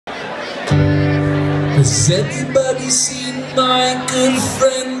Has anybody seen my good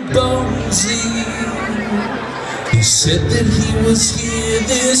friend Bonesy? He said that he was here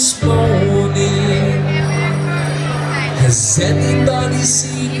this morning. Has anybody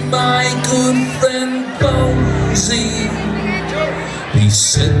seen my good friend Bonesy? He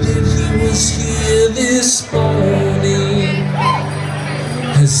said that he was here this morning.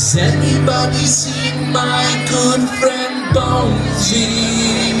 Has anybody seen my good friend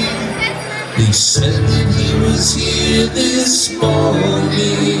Bonesy? He said that he was here this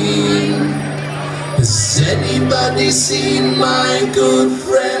morning. Has anybody seen my good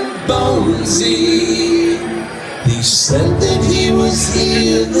friend Bonesy? He said that he was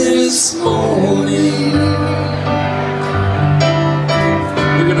here this morning.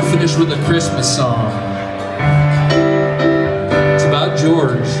 We're gonna finish with a Christmas song. It's about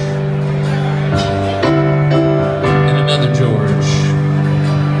George and another George.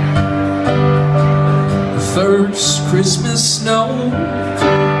 The first Christmas snow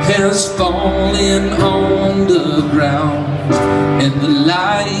has fallen on the ground, and the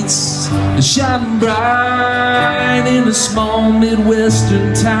lights are shining bright in a small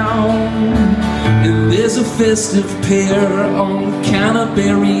Midwestern town. And there's a festive pair on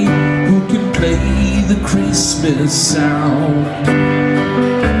Canterberry who can play the Christmas sound.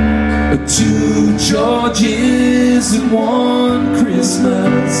 Two Georges in one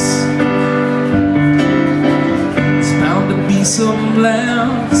Christmas. It's bound to be some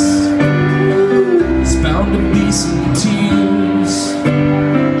laughs, it's bound to be some tears,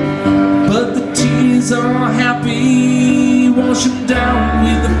 but the tears are happy, wash them down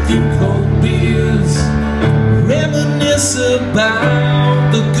with a few cold beers. Reminisce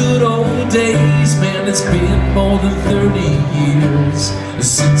about the good old days. Man, it's been more than 30 years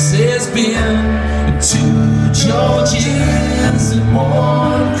since there's been two Georges in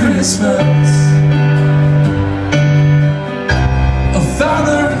one Christmas. A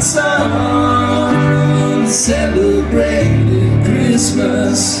father and son celebrated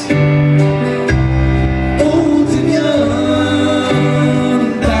Christmas. Old and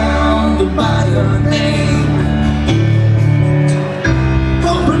young, bound by a name.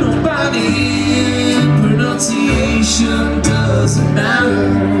 Bumping nobody, pronunciation doesn't matter.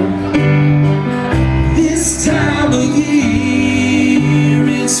 This time of year,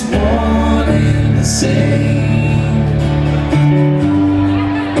 it's one and the same.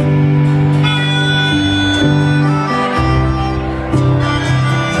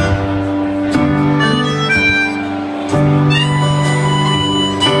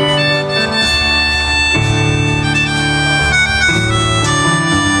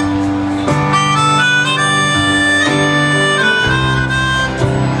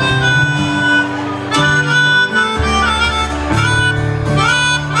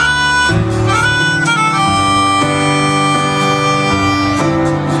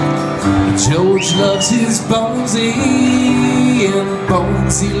 George loves his Bonesy, and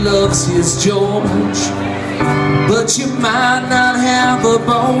Bonesy loves his George. But you might not have a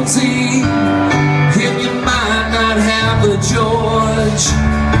Bonesy, and you might not have a George.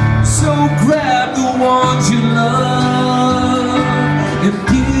 So grab the ones you love and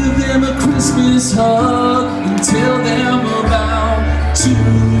give them a Christmas hug, and tell them about two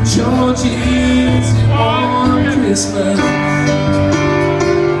Georges in one Christmas.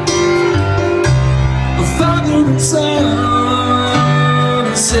 Father and son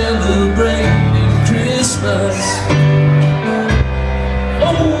celebrating Christmas.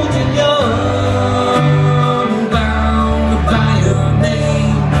 Old and young, bound by a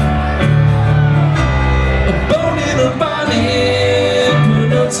name. A Bonin or Bonnin,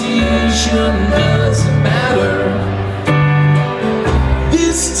 pronunciation doesn't matter.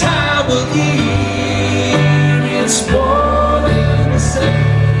 This time of year, it's one and the same.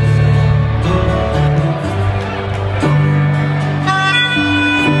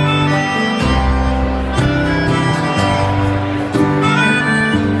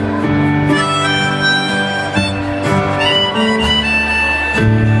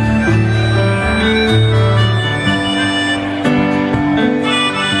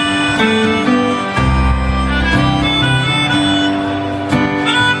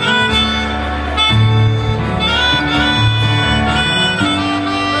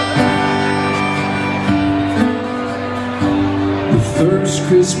 First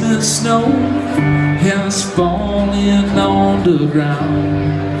Christmas snow has fallen on the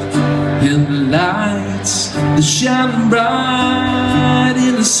ground, and the lights are shining bright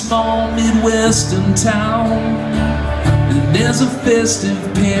in a small Midwestern town. And there's a festive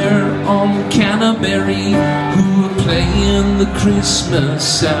pair on Canterberry who are playing the Christmas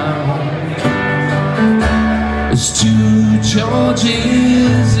sound. There's two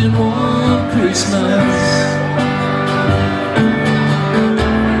Georges in one Christmas.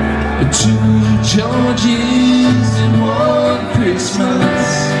 Two Georges in one Christmas.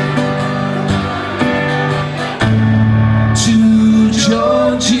 Two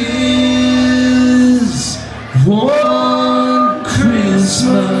Georges, one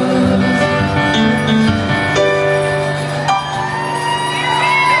Christmas.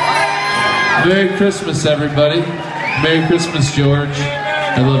 Merry Christmas, everybody. Merry Christmas, George.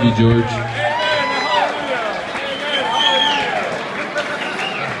 I love you, George.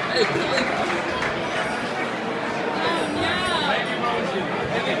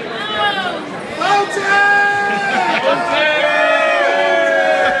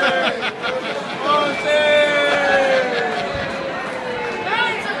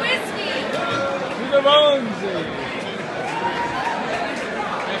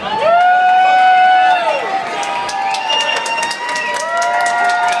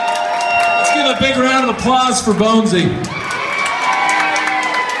 Big round of applause for Bonesy.